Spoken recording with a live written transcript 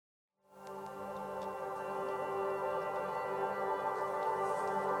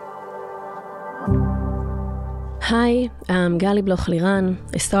Hi, I'm Gali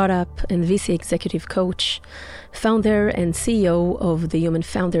Bloch-Liran, a startup and VC executive coach, founder and CEO of the Human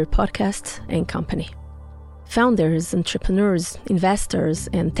Founder podcast and company. Founders, entrepreneurs, investors,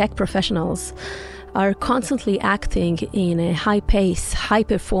 and tech professionals are constantly acting in a high-pace,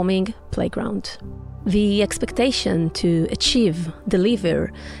 high-performing playground. The expectation to achieve,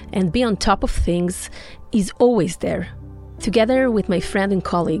 deliver, and be on top of things is always there. Together with my friend and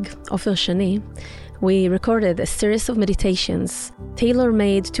colleague, Ofer Shani, we recorded a series of meditations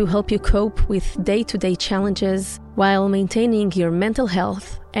tailor-made to help you cope with day-to-day challenges while maintaining your mental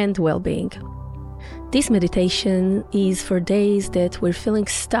health and well-being. This meditation is for days that we're feeling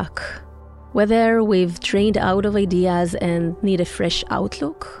stuck, whether we've drained out of ideas and need a fresh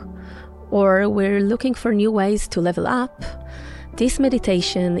outlook, or we're looking for new ways to level up. This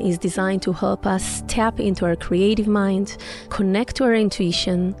meditation is designed to help us tap into our creative mind, connect to our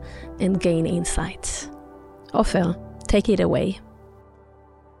intuition, and gain insights. Ofer, take it away.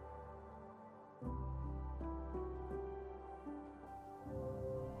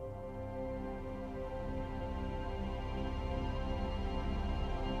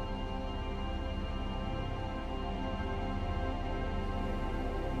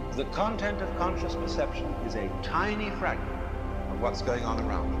 The content of conscious perception is a tiny fragment of what's going on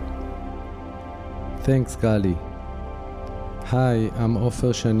around you. Thanks, Gali. Hi, I'm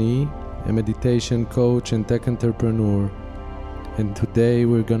Ofer Shani, a meditation coach and tech entrepreneur, and today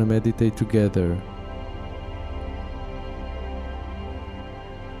we're gonna meditate together.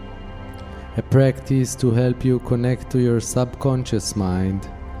 A practice to help you connect to your subconscious mind,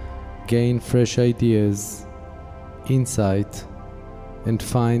 gain fresh ideas, insight, and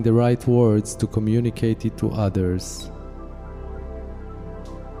find the right words to communicate it to others.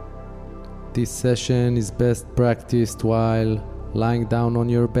 This session is best practiced while lying down on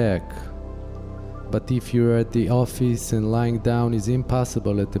your back, but if you're at the office and lying down is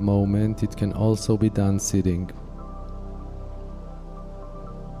impossible at the moment, it can also be done sitting.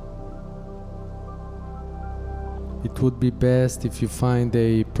 It would be best if you find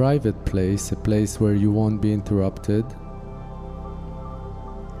a private place, a place where you won't be interrupted.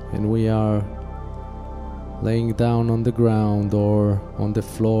 And we are laying down on the ground or on the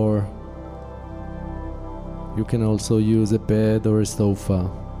floor. You can also use a bed or a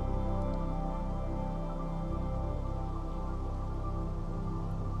sofa.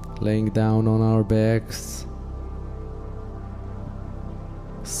 Laying down on our backs,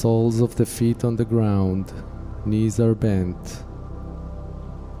 soles of the feet on the ground, knees are bent,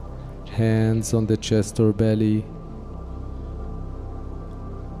 hands on the chest or belly.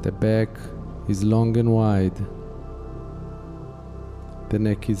 The back is long and wide. The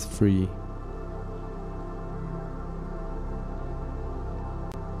neck is free.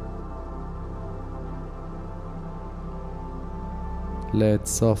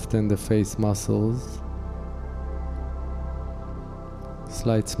 Let's soften the face muscles.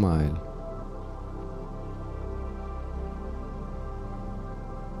 Slight smile.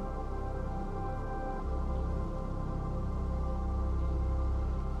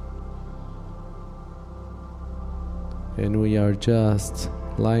 And we are just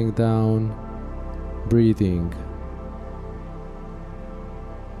lying down, breathing.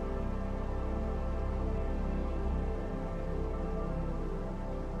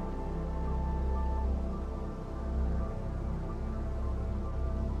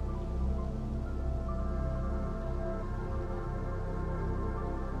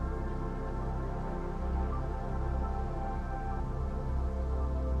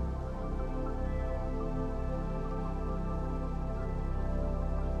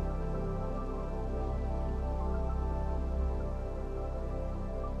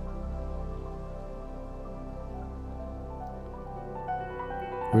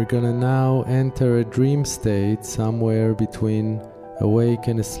 We're gonna now enter a dream state somewhere between awake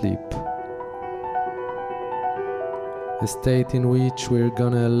and asleep. A state in which we're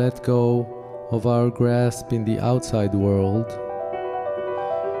gonna let go of our grasp in the outside world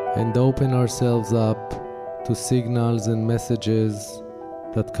and open ourselves up to signals and messages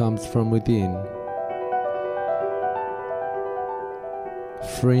that comes from within.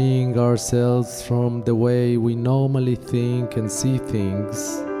 Freeing ourselves from the way we normally think and see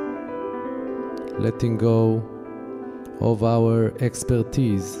things, letting go of our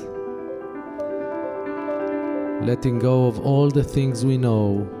expertise, letting go of all the things we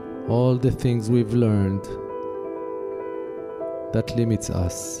know, all the things we've learned that limits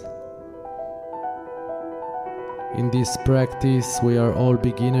us. In this practice, we are all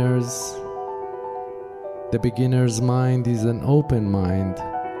beginners. The beginner's mind is an open mind,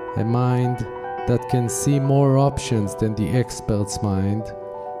 a mind that can see more options than the expert's mind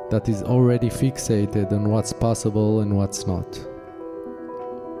that is already fixated on what's possible and what's not.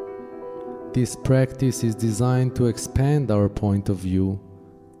 This practice is designed to expand our point of view,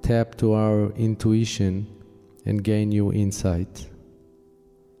 tap to our intuition, and gain new insight.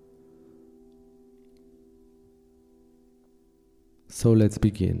 So let's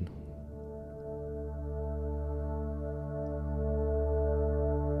begin.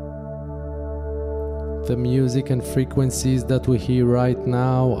 The music and frequencies that we hear right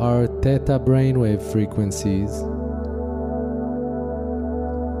now are theta brainwave frequencies.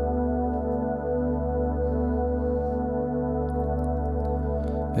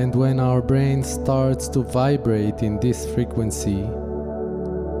 And when our brain starts to vibrate in this frequency,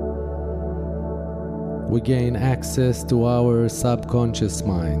 we gain access to our subconscious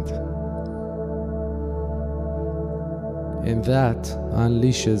mind. And that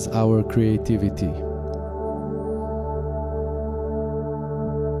unleashes our creativity.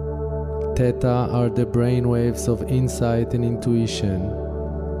 Theta are the brainwaves of insight and intuition.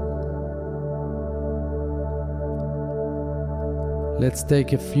 Let's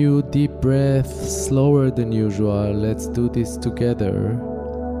take a few deep breaths, slower than usual. Let's do this together.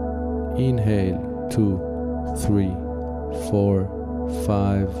 Inhale, 2, 3, 4,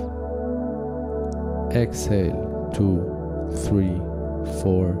 5. Exhale, 2, 3,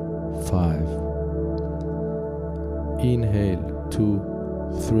 4, 5. Inhale, 2,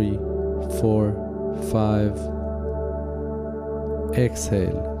 3, 4, 5.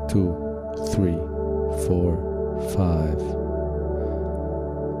 Exhale, 2, 3, 4, 5.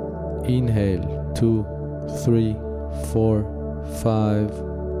 Inhale, 2, 3, 4, 5.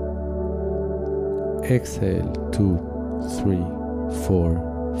 Exhale, 2, 3, 4,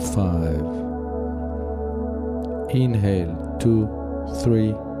 5. Inhale, 2,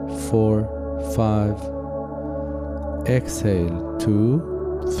 3, 4, 5. Exhale, 2,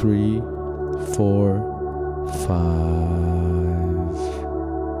 3, 4, 5.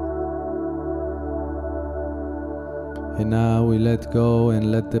 And now we let go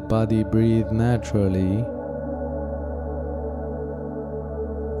and let the body breathe naturally.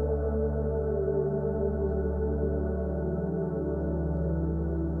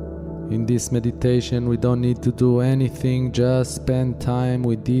 In this meditation, we don't need to do anything, just spend time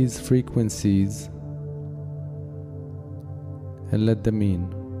with these frequencies and let them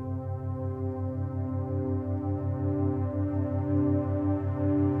in.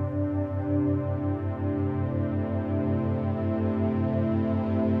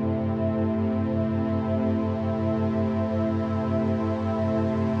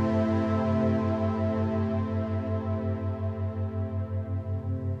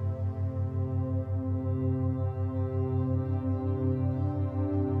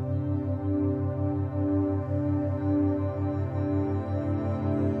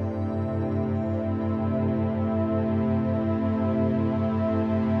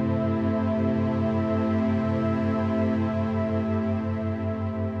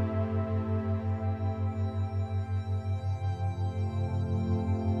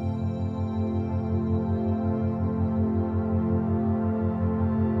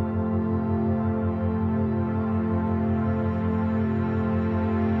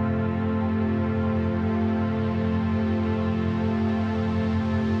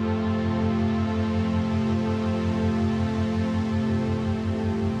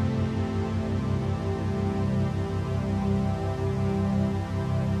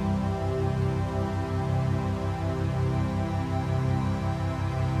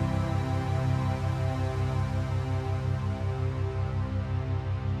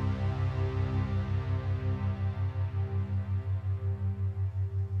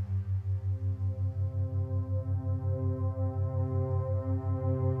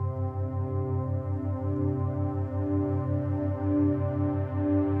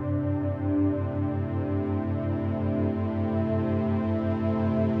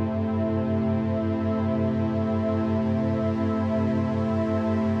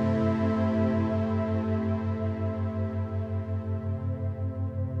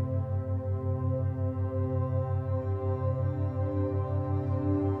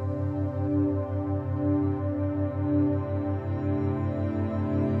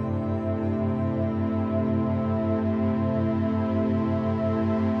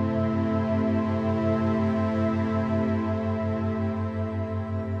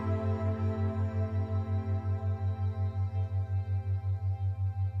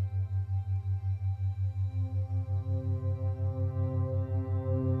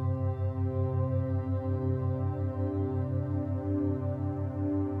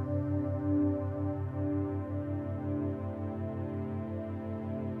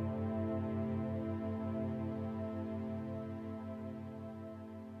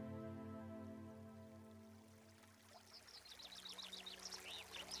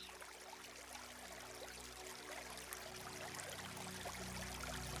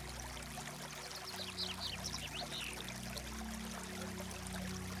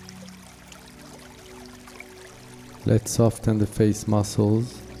 Let's soften the face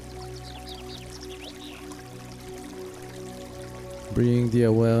muscles. Bring the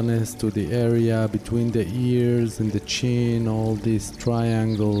awareness to the area between the ears and the chin, all this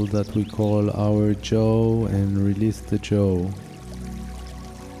triangle that we call our jaw, and release the jaw.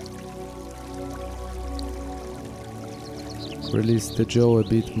 Release the jaw a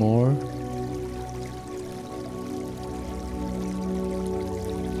bit more.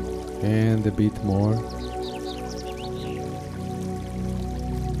 And a bit more.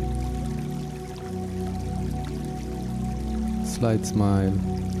 Slight smile.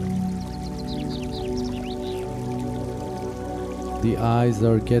 The eyes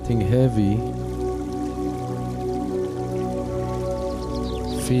are getting heavy.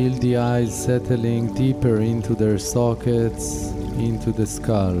 Feel the eyes settling deeper into their sockets, into the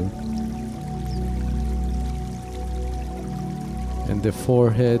skull. And the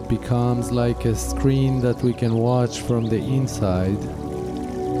forehead becomes like a screen that we can watch from the inside.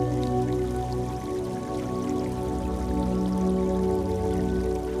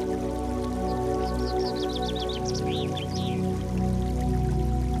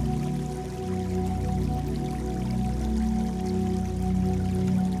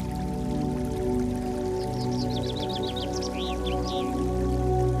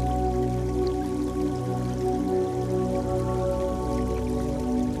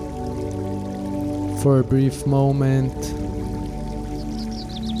 For a brief moment,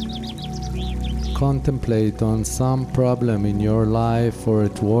 contemplate on some problem in your life or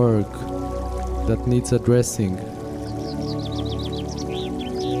at work that needs addressing.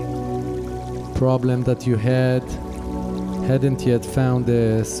 Problem that you hadn't yet found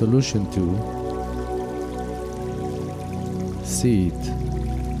a solution to. See it.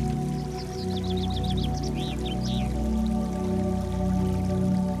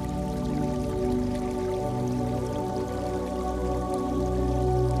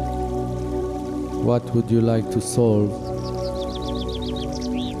 What would you like to solve?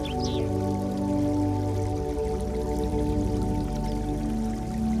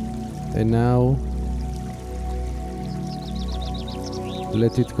 And now,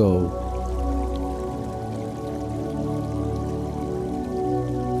 let it go.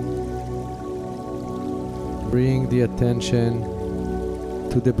 Bring the attention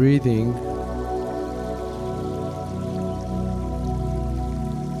to the breathing.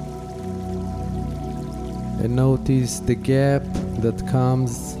 And notice the gap that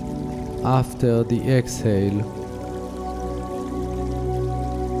comes after the exhale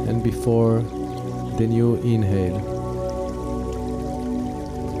and before the new inhale.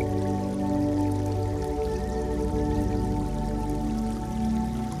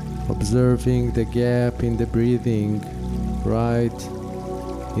 Observing the gap in the breathing right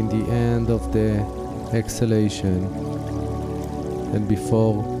in the end of the exhalation and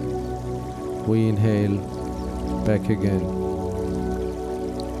before we inhale back again.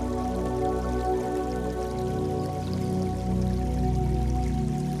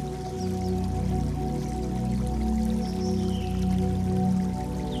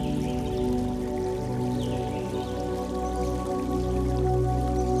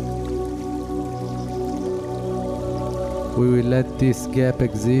 We will let this gap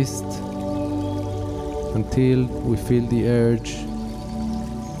exist until we feel the urge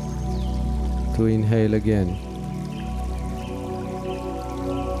to inhale again.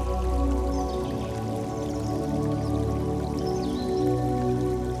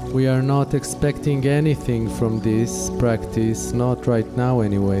 We are not expecting anything from this practice, not right now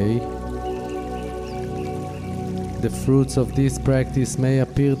anyway. The fruits of this practice may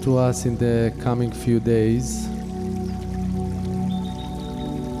appear to us in the coming few days.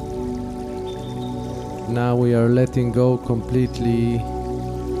 Now we are letting go completely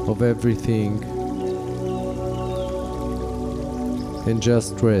of everything and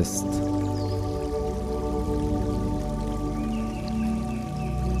just rest.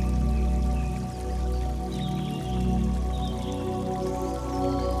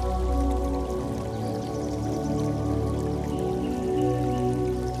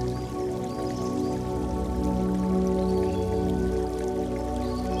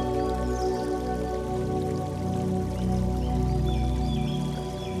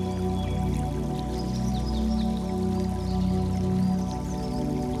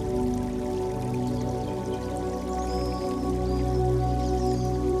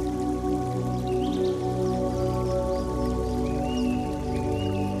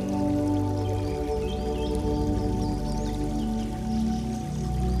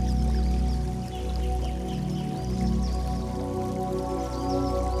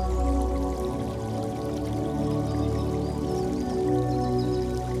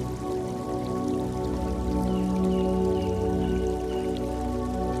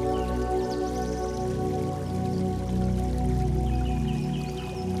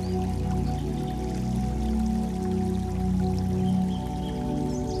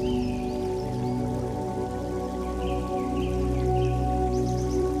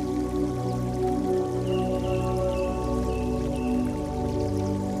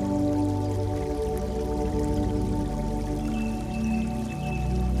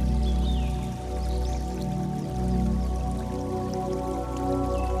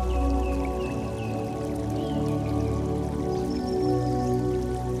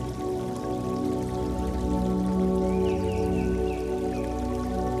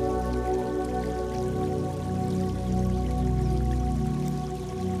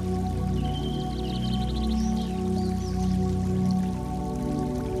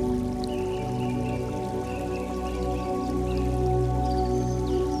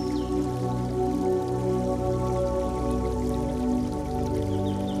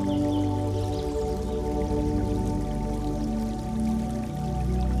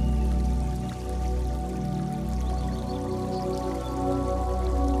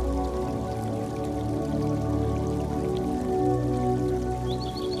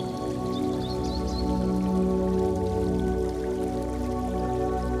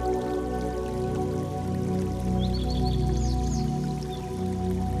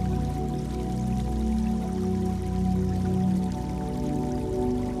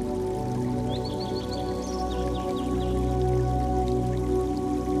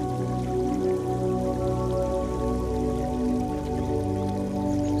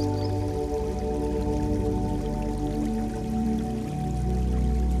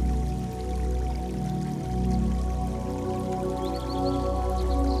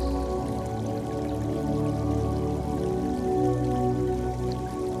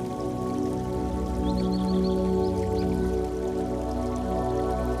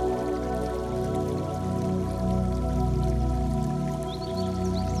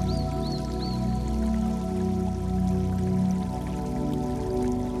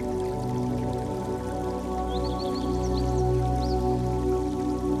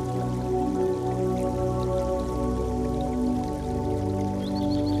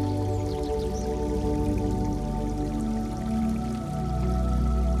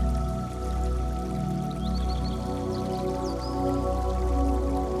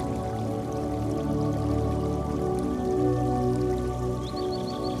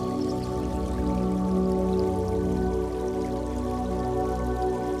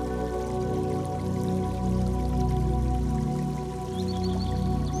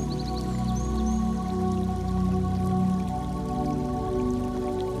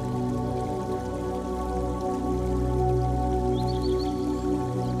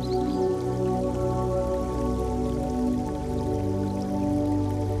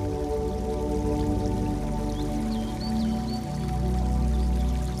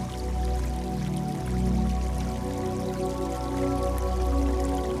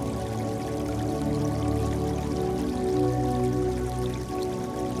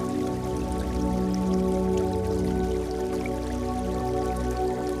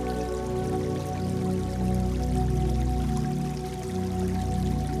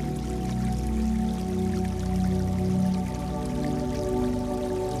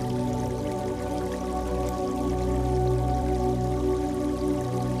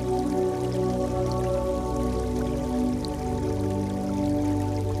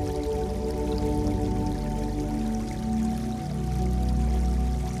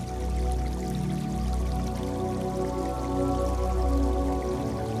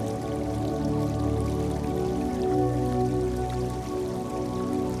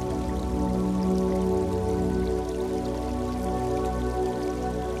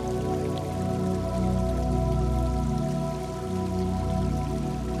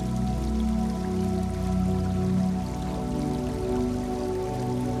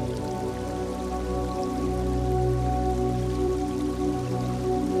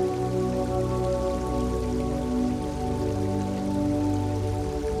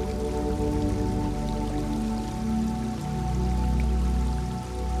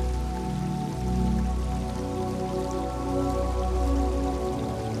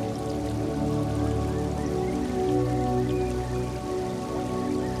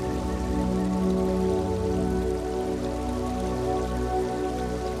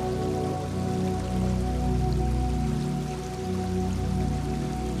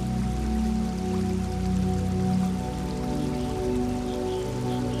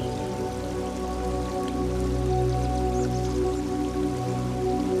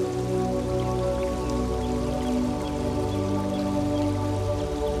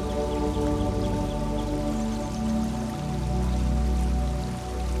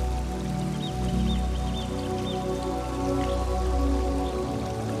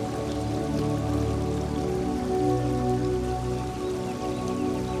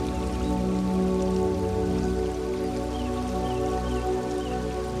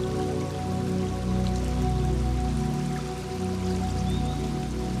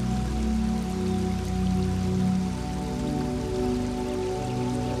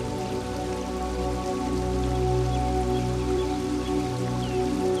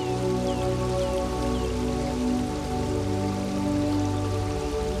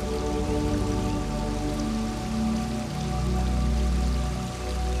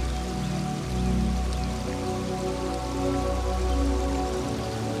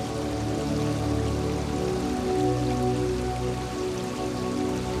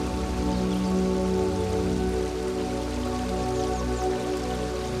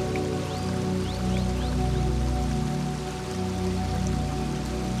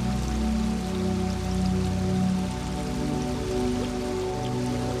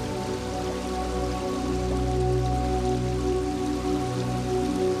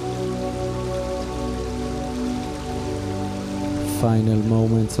 final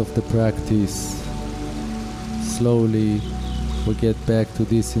moments of the practice, slowly we get back to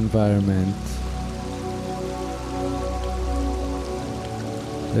this environment.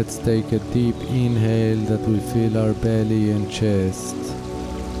 Let's take a deep inhale that will fill our belly and chest.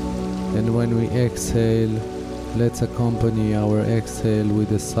 And when we exhale, let's accompany our exhale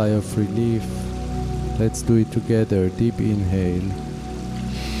with a sigh of relief. Let's do it together. Deep inhale.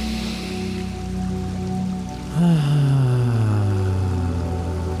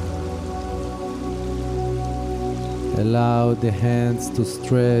 Allow the hands to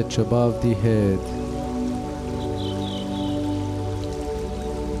stretch above the head.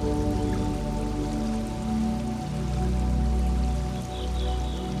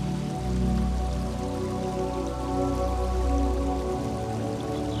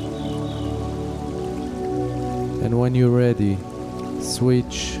 And when you're ready,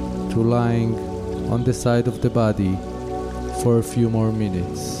 switch to lying on the side of the body for a few more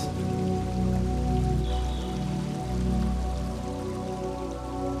minutes.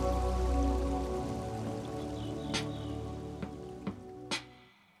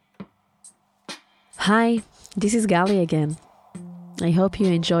 Hi, this is Gali again. I hope you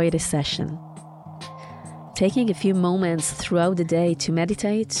enjoyed this session. Taking a few moments throughout the day to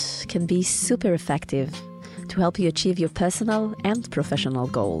meditate can be super effective to help you achieve your personal and professional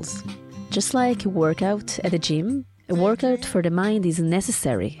goals. Just like a workout at the gym, a workout for the mind is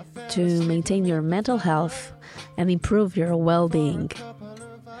necessary to maintain your mental health and improve your well-being.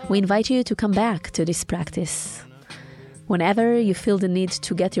 We invite you to come back to this practice whenever you feel the need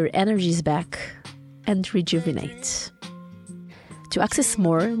to get your energies back and rejuvenate. To access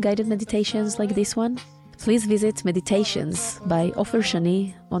more guided meditations like this one, please visit Meditations by Ofer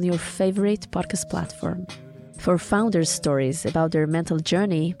Shani on your favorite podcast platform. For founders' stories about their mental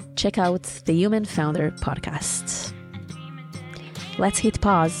journey, check out the Human Founder podcast. Let's hit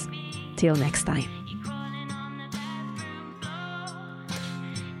pause. Till next time.